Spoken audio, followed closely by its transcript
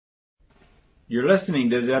You're listening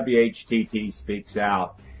to WHTT Speaks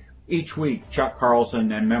Out. Each week, Chuck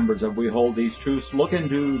Carlson and members of We Hold These Truths look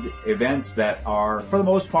into events that are, for the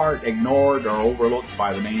most part, ignored or overlooked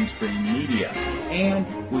by the mainstream media.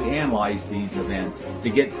 And we analyze these events. To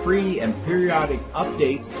get free and periodic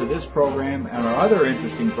updates to this program and our other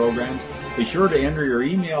interesting programs, be sure to enter your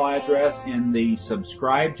email address in the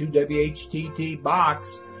Subscribe to WHTT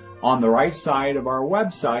box on the right side of our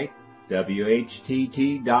website,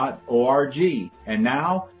 WHTT.org. And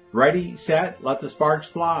now, ready, set, let the sparks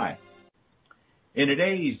fly. In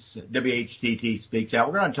today's WHTT Speaks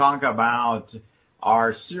Out, we're going to talk about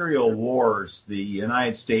our serial wars. The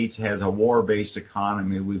United States has a war-based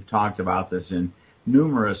economy. We've talked about this in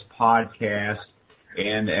numerous podcasts.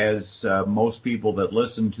 And as most people that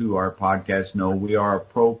listen to our podcast know, we are a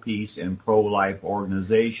pro-peace and pro-life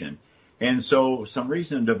organization. And so some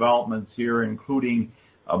recent developments here, including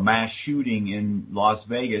a mass shooting in Las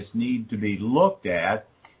Vegas, need to be looked at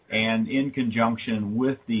and in conjunction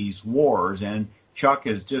with these wars. And Chuck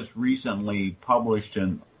has just recently published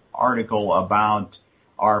an article about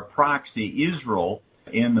our proxy Israel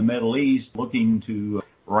in the Middle East looking to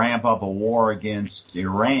ramp up a war against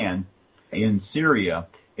Iran in Syria.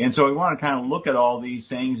 And so we want to kind of look at all these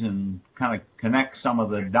things and kind of connect some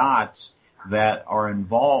of the dots that are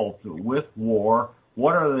involved with war.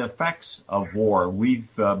 What are the effects of war? We've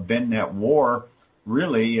been at war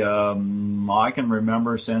really, I can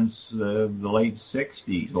remember since the late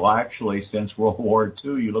 60s. Well, actually, since World War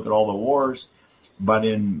II, you look at all the wars. But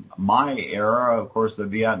in my era, of course, the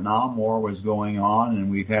Vietnam War was going on, and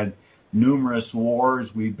we've had numerous wars.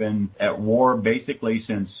 We've been at war basically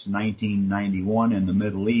since 1991 in the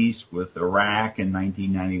Middle East with Iraq in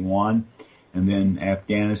 1991, and then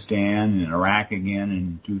Afghanistan and Iraq again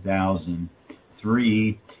in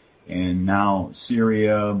 2003, and now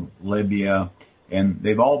Syria, Libya. And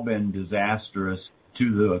they've all been disastrous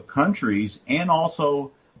to the countries and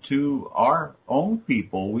also to our own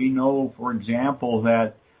people. We know, for example,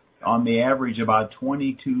 that on the average about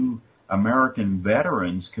 22 American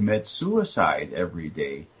veterans commit suicide every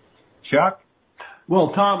day. Chuck?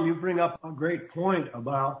 Well, Tom, you bring up a great point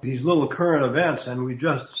about these little current events, and we've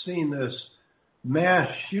just seen this mass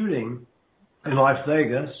shooting in Las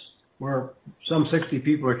Vegas where some 60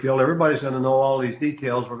 people are killed. Everybody's going to know all these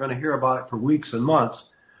details. We're going to hear about it for weeks and months.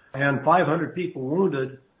 And 500 people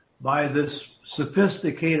wounded by this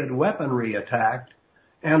sophisticated weaponry attack.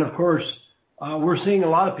 And, of course, we're seeing a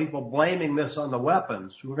lot of people blaming this on the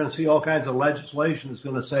weapons. We're going to see all kinds of legislation that's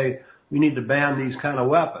going to say we need to ban these kind of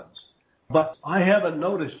weapons. But I haven't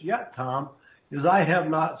noticed yet, Tom, is I have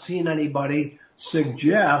not seen anybody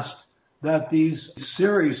suggest that these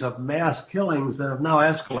series of mass killings that have now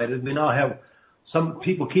escalated, we now have some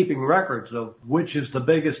people keeping records of which is the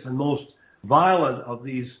biggest and most violent of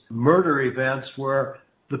these murder events where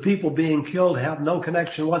the people being killed have no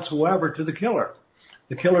connection whatsoever to the killer.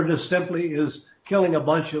 The killer just simply is killing a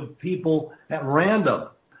bunch of people at random.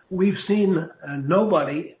 We've seen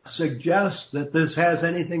nobody suggest that this has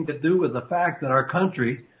anything to do with the fact that our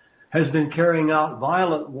country has been carrying out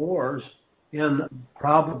violent wars in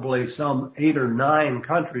probably some 8 or 9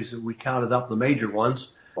 countries that we counted up, the major ones,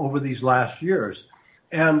 over these last years.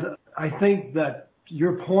 And I think that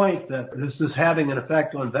your point that this is having an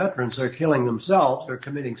effect on veterans, they're killing themselves, they're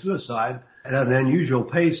committing suicide at an unusual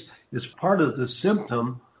pace, is part of the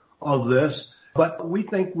symptom of this. But we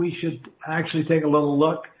think we should actually take a little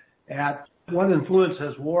look at what influence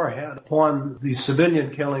has war had upon the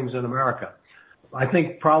civilian killings in America. I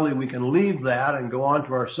think probably we can leave that and go on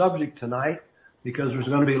to our subject tonight because there's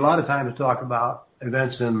going to be a lot of time to talk about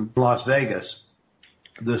events in Las Vegas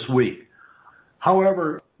this week.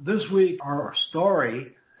 However, this week our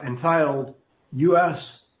story entitled U.S.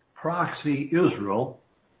 Proxy Israel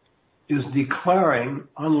is declaring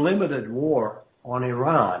unlimited war on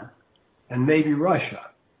Iran and maybe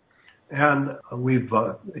Russia. And we've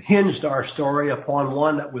hinged our story upon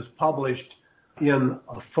one that was published in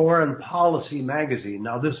a Foreign Policy magazine.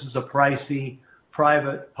 Now, this is a pricey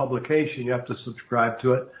private publication. You have to subscribe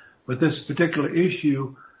to it. But this particular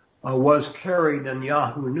issue was carried in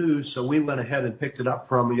Yahoo News, so we went ahead and picked it up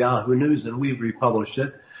from Yahoo News, and we've republished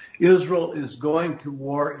it. Israel is going to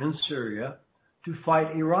war in Syria to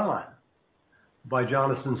fight Iran, by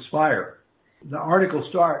Jonathan Spire. The article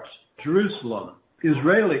starts, Jerusalem.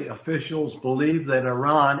 Israeli officials believe that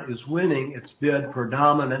Iran is winning its bid for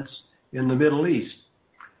dominance in the Middle East,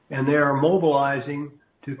 and they are mobilizing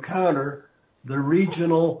to counter the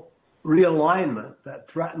regional realignment that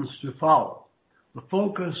threatens to follow. The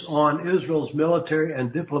focus on Israel's military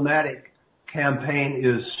and diplomatic campaign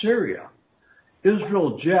is Syria.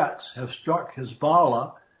 Israel jets have struck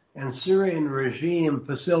Hezbollah and Syrian regime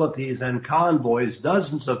facilities and convoys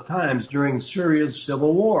dozens of times during Syria's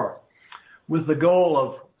civil war, with the goal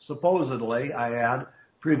of, supposedly, I add,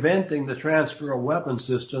 preventing the transfer of weapon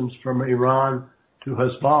systems from Iran to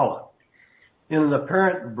Hezbollah. In an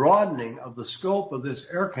apparent broadening of the scope of this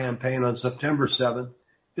air campaign on September 7th,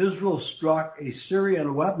 Israel struck a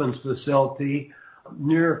Syrian weapons facility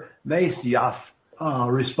near Masyaf,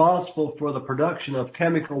 responsible for the production of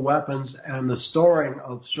chemical weapons and the storing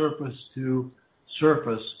of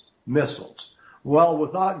surface-to-surface missiles. Well,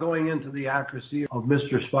 without going into the accuracy of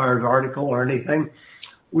Mr. Spire's article or anything,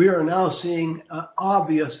 we are now seeing an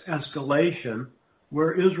obvious escalation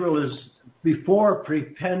where Israel is before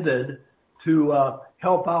pretended to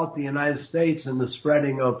help out the United States in the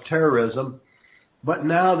spreading of terrorism, but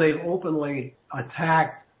now they've openly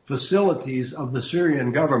attacked facilities of the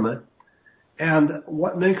Syrian government. And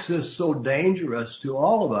what makes this so dangerous to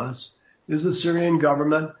all of us is the Syrian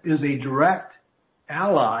government is a direct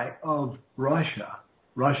ally of Russia.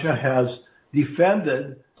 Russia has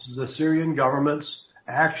defended the Syrian government's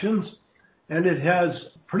actions, and it has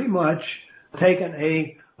pretty much taken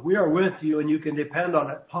a "we are with you and you can depend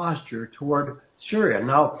on it" posture toward Syria.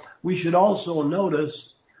 Now, we should also notice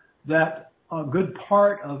that a good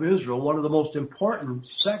part of Israel, one of the most important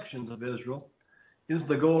sections of Israel, is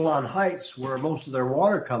the Golan Heights, where most of their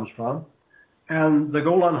water comes from. And the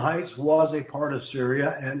Golan Heights was a part of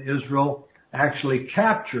Syria, and Israel actually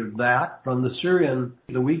captured that from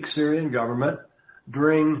the weak Syrian government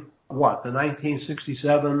during the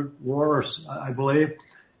 1967 war, I believe.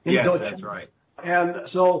 Yes, that's right. And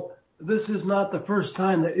so this is not the first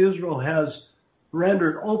time that Israel has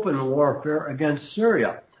rendered open warfare against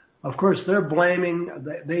Syria. Of course,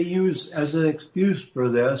 they use as an excuse for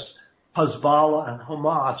this Hezbollah and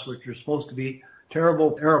Hamas, which are supposed to be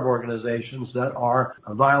terrible Arab organizations that are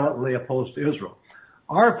violently opposed to Israel.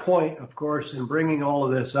 Our point, of course, in bringing all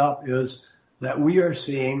of this up is that we are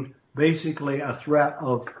seeing basically a threat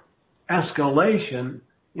of escalation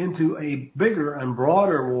into a bigger and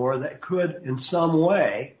broader war that could in some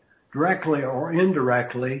way, directly or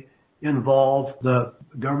indirectly, involve the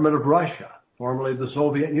government of Russia, formerly the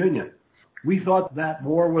Soviet Union. We thought that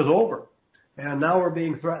war was over, and now we're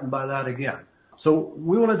being threatened by that again. So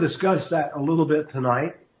we want to discuss that a little bit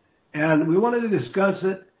tonight, and we wanted to discuss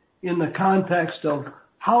it in the context of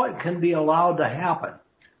how it can be allowed to happen.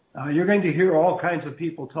 You're going to hear all kinds of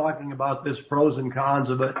people talking about this, pros and cons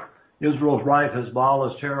of it. Israel's right,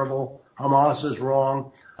 Hezbollah is terrible, Hamas is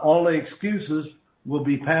wrong. All the excuses will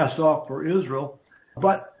be passed off for Israel,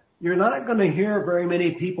 but you're not going to hear very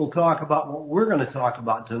many people talk about what we're going to talk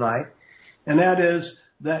about tonight, and that is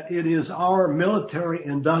that it is our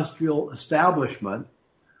military-industrial establishment.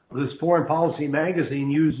 This Foreign Policy magazine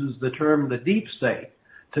uses the term the deep state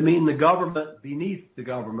to mean the government beneath the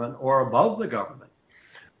government or above the government.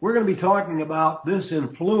 We're going to be talking about this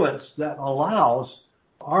influence that allows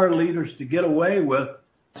our leaders to get away with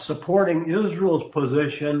supporting Israel's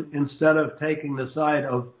position instead of taking the side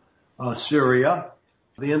of Syria,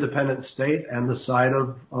 the independent state, and the side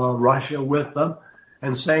of Russia with them,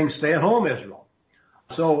 and saying, stay at home, Israel.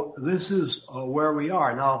 So this is where we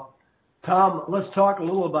are. Now, Tom, let's talk a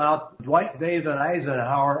little about Dwight David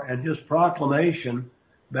Eisenhower and his proclamation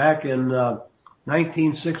back in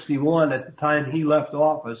 1961. At the time he left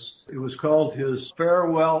office, it was called his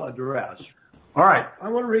farewell address. All right, I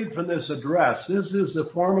want to read from this address. This is the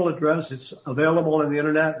formal address. It's available on the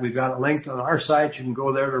internet. We've got it linked on our site. You can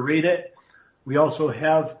go there to read it. We also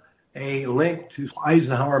have a link to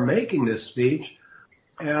Eisenhower making this speech.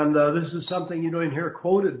 And this is something you don't hear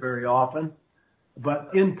quoted very often.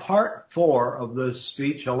 But in part 4 of this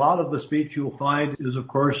speech, a lot of the speech you'll find is, of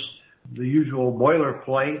course, the usual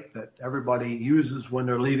boilerplate that everybody uses when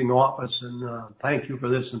they're leaving office, and thank you for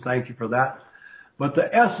this and thank you for that. But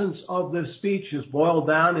the essence of this speech is boiled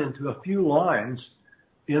down into a few lines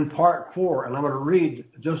in part 4, and I'm going to read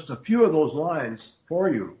just a few of those lines for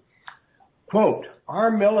you. Quote,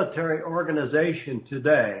 our military organization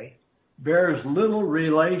today bears little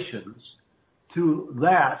relations to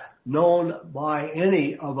that known by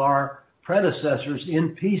any of our predecessors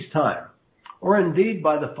in peacetime, or indeed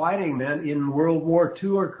by the fighting men in World War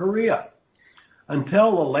II or Korea.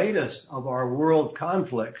 Until the latest of our world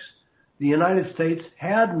conflicts, the United States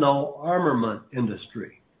had no armament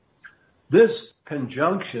industry. This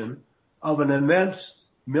conjunction of an immense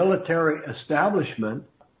military establishment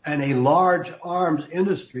and a large arms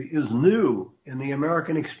industry is new in the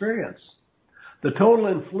American experience. The total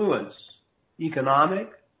influence,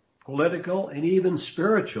 economic, political, and even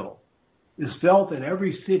spiritual, is felt in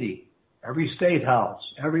every city, every state house,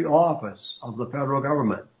 every office of the federal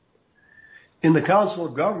government. In the Council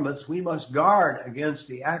of Governments, we must guard against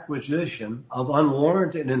the acquisition of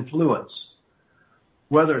unwarranted influence,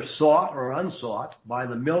 whether sought or unsought, by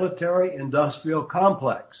the military-industrial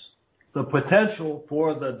complex. The potential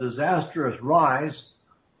for the disastrous rise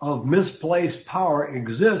of misplaced power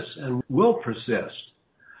exists and will persist.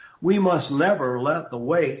 We must never let the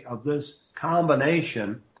weight of this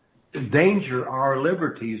combination endanger our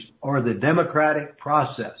liberties or the democratic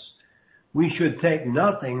process. We should take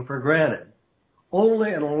nothing for granted.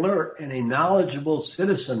 Only an alert and a knowledgeable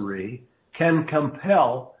citizenry can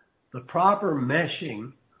compel the proper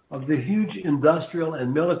meshing of the huge industrial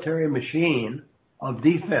and military machine of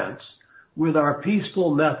defense with our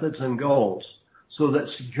peaceful methods and goals, so that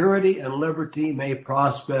security and liberty may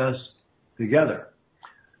prosper together.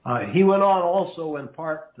 He went on also in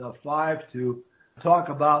part 5 to talk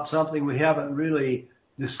about something we haven't really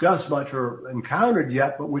discussed much or encountered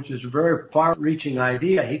yet, but which is a very far-reaching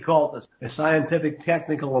idea. He called it a scientific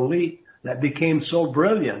technical elite that became so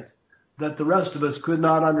brilliant that the rest of us could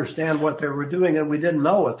not understand what they were doing, and we didn't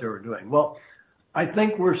know what they were doing. Well, I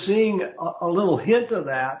think we're seeing a little hint of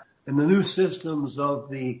that in the new systems of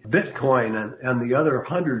the Bitcoin and the other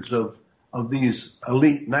hundreds of these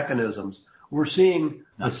elite mechanisms. We're seeing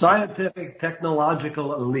a scientific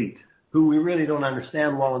technological elite who we really don't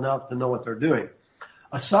understand well enough to know what they're doing.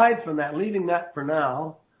 Aside from that, leaving that for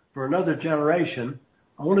now, for another generation,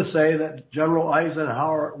 I want to say that General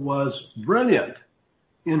Eisenhower was brilliant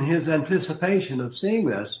in his anticipation of seeing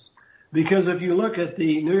this, because if you look at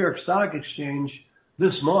the New York Stock Exchange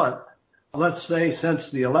this month, let's say since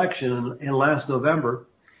the election in last November,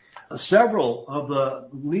 several of the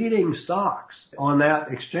leading stocks on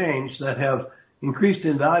that exchange that have increased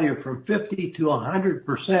in value from 50 to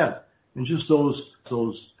 100% in just those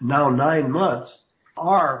now 9 months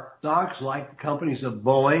are stocks like the companies of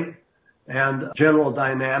Boeing and General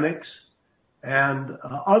Dynamics and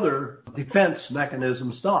other defense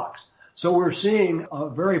mechanism stocks. So we're seeing a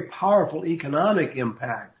very powerful economic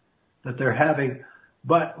impact that they're having,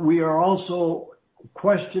 but we are also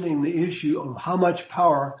questioning the issue of how much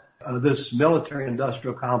power this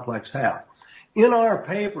military-industrial complex have. In our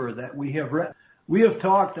paper that we have read, we have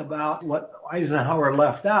talked about what Eisenhower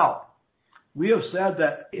left out. We have said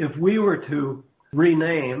that if we were to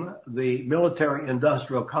rename the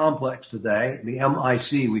military-industrial complex today, the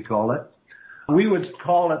MIC we call it, we would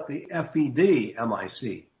call it the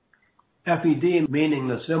FED-MIC. FED meaning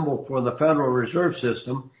the symbol for the Federal Reserve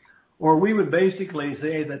System, or we would basically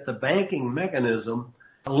say that the banking mechanism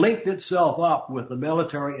linked itself up with the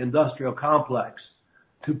military-industrial complex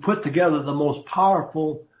to put together the most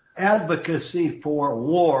powerful advocacy for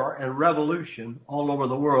war and revolution all over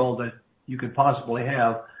the world that you could possibly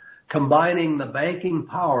have, combining the banking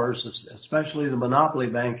powers, especially the monopoly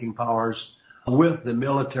banking powers, with the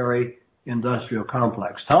military-industrial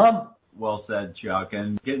complex. Tom? Well said, Chuck.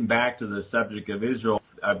 And getting back to the subject of Israel,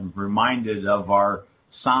 I'm reminded of our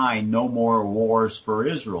sign, No More Wars for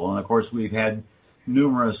Israel. And, of course, we've had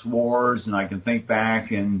numerous wars, and I can think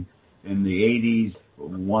back in the 80s,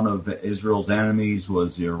 one of Israel's enemies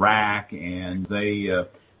was Iraq, and they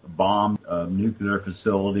bombed a nuclear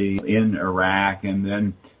facility in Iraq. And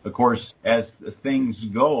then, of course, as things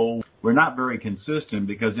go, we're not very consistent,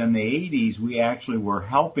 because in the 80s we actually were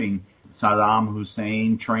helping Saddam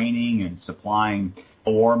Hussein training and supplying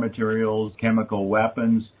war materials, chemical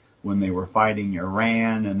weapons when they were fighting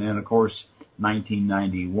Iran. And then, of course,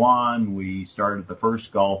 1991, we started the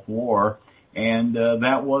first Gulf War, and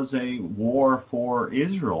that was a war for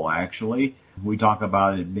Israel, actually. We talk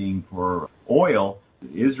about it being for oil.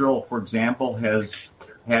 Israel, for example, has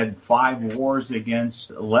had 5 wars against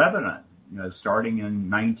Lebanon, starting in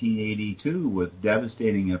 1982 with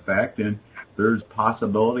devastating effect, and there's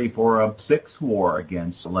possibility for a 6th war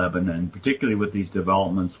against Lebanon, particularly with these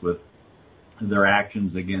developments with their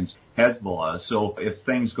actions against Hezbollah. So if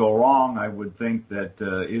things go wrong, I would think that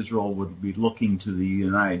Israel would be looking to the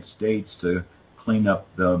United States to clean up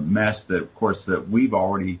the mess that, of course, that we've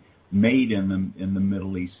already made in the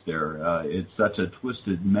Middle East there. It's such a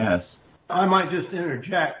twisted mess. I might just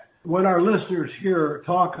interject. When our listeners here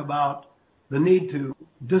talk about the need to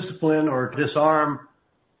discipline or disarm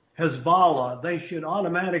Hezbollah, they should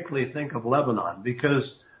automatically think of Lebanon, because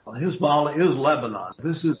Hezbollah is Lebanon.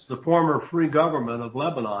 This is the former free government of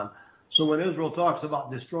Lebanon. So when Israel talks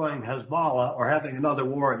about destroying Hezbollah or having another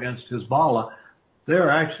war against Hezbollah, they're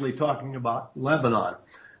actually talking about Lebanon.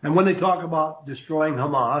 And when they talk about destroying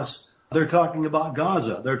Hamas, they're talking about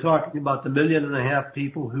Gaza. They're talking about the 1.5 million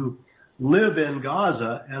people who live in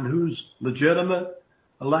Gaza and whose legitimate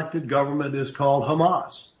elected government is called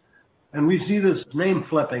Hamas. And we see this name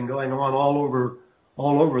flipping going on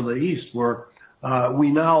all over the East, where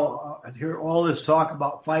We now hear all this talk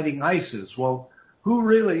about fighting ISIS. Well, who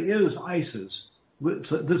really is ISIS?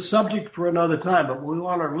 This subject for another time, but we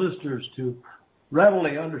want our listeners to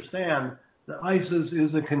readily understand that ISIS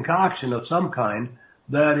is a concoction of some kind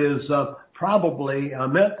that is probably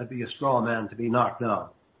meant to be a straw man to be knocked down.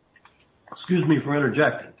 Excuse me for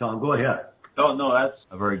interjecting, Tom. Go ahead. Oh, no, that's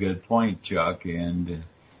a very good point, Chuck. And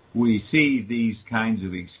we see these kinds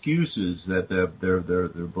of excuses that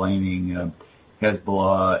they're blaming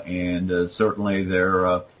Hezbollah, and certainly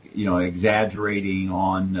they're exaggerating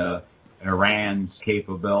on Iran's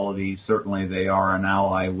capabilities. Certainly they are an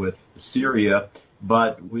ally with Syria,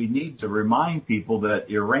 but we need to remind people that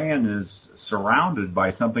Iran is surrounded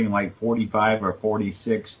by something like 45 or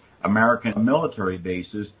 46 American military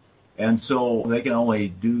bases, and so they can only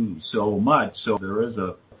do so much. So there is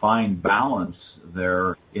a fine balance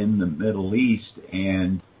there in the Middle East,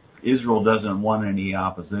 and Israel doesn't want any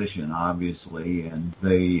opposition, obviously, and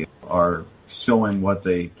they are showing what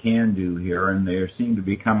they can do here, and they seem to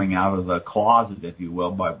be coming out of the closet, if you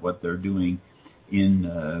will, by what they're doing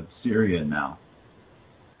in Syria now.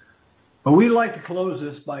 But we'd like to close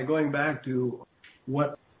this by going back to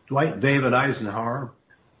what Dwight David Eisenhower,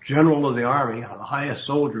 General of the Army, the highest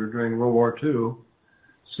soldier during World War II,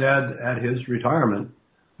 said at his retirement: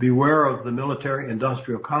 beware of the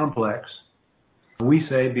military-industrial complex. We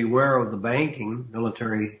say beware of the banking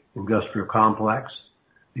military-industrial complex,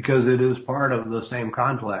 because it is part of the same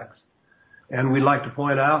complex. And we'd like to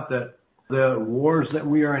point out that the wars that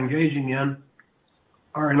we are engaging in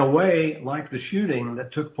are in a way like the shooting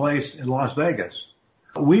that took place in Las Vegas.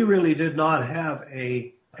 We really did not have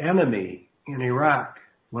an enemy in Iraq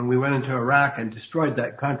when we went into Iraq and destroyed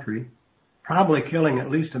that country, probably killing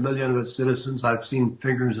at least 1 million of its citizens. I've seen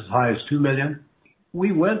figures as high as 2 million.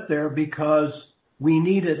 We went there because we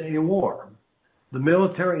needed a war. The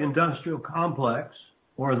military-industrial complex,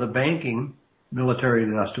 or the banking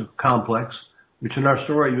military-industrial complex, which in our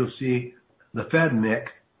story you'll see the FEDNIC.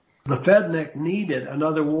 The FEDNIC needed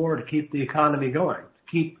another war to keep the economy going,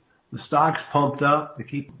 to keep the stocks pumped up, to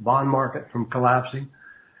keep the bond market from collapsing,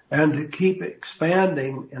 and to keep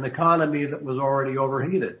expanding an economy that was already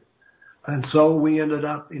overheated. And so we ended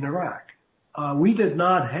up in Iraq. We did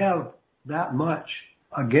not have that much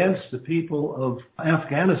against the people of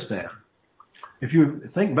Afghanistan. If you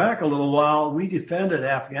think back a little while, we defended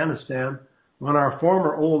Afghanistan when our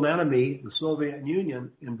former old enemy, the Soviet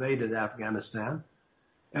Union, invaded Afghanistan.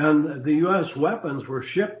 And the U.S. weapons were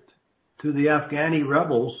shipped to the Afghani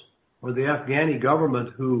rebels, or the Afghani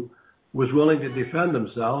government who was willing to defend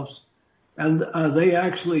themselves. And they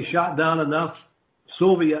actually shot down enough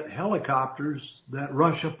Soviet helicopters that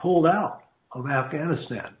Russia pulled out of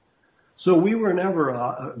Afghanistan. So we were never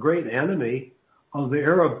a great enemy of the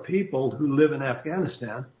Arab people who live in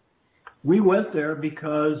Afghanistan. We went there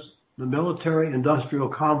because the military-industrial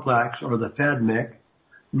complex, or the FEDNIC,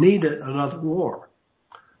 needed another war.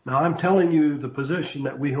 Now, I'm telling you the position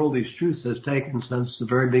that We Hold These Truths has taken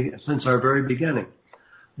since our very beginning.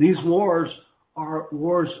 These wars are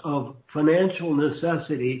wars of financial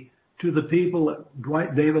necessity to the people that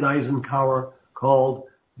Dwight David Eisenhower called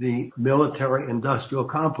the military-industrial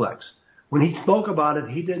complex. When he spoke about it,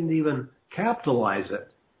 he didn't even capitalize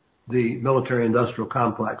it, the military-industrial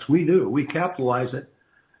complex. We do. We capitalize it.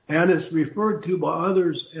 And it's referred to by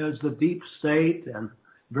others as the deep state and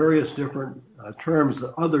various different terms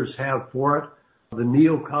that others have for it, the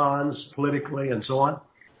neocons politically and so on.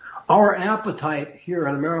 Our appetite here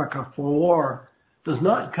in America for war does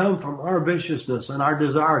not come from our viciousness and our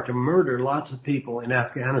desire to murder lots of people in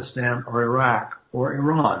Afghanistan or Iraq or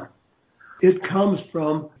Iran. It comes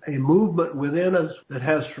from a movement within us that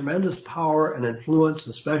has tremendous power and influence,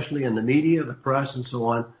 especially in the media, the press, and so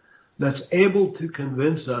on, that's able to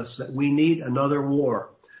convince us that we need another war,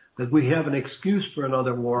 that we have an excuse for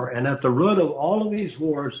another war, and at the root of all of these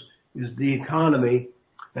wars is the economy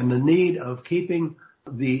and the need of keeping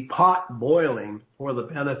the pot boiling for the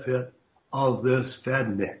benefit of this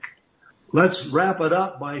FEDNIC. Let's wrap it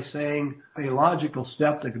up by saying a logical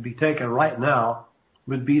step that could be taken right now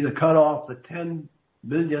would be to cut off the $10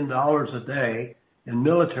 billion a day in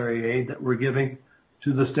military aid that we're giving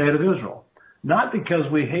to the state of Israel. Not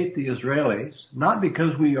because we hate the Israelis, not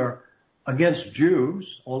because we are against Jews,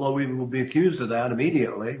 although we will be accused of that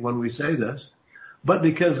immediately when we say this, but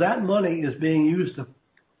because that money is being used to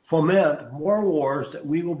foment more wars that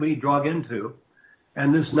we will be dragged into.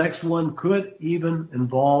 And this next one could even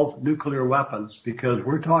involve nuclear weapons, because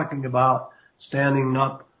we're talking about standing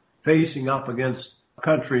up, facing up against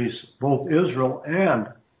countries, both Israel and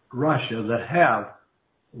Russia, that have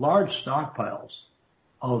large stockpiles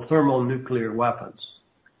of thermonuclear weapons.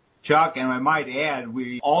 Chuck, and I might add,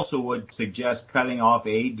 we also would suggest cutting off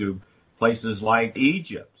aid to places like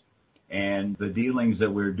Egypt and the dealings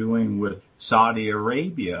that we're doing with Saudi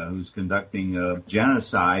Arabia, who's conducting a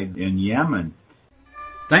genocide in Yemen.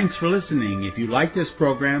 Thanks for listening. If you like this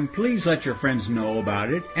program, please let your friends know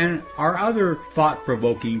about it and our other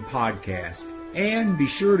thought-provoking podcast. And be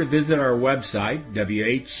sure to visit our website,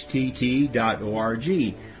 whtt.org,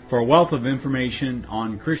 for a wealth of information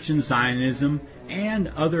on Christian Zionism and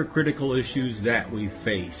other critical issues that we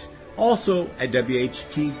face. Also, at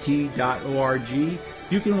whtt.org,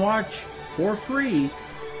 you can watch for free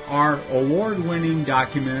our award-winning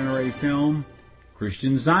documentary film,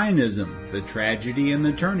 Christian Zionism, The Tragedy and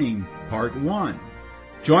the Turning, Part 1.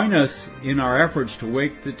 Join us in our efforts to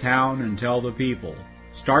wake the town and tell the people.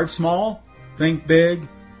 Start small, think big,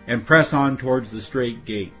 and press on towards the straight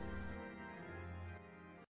gate.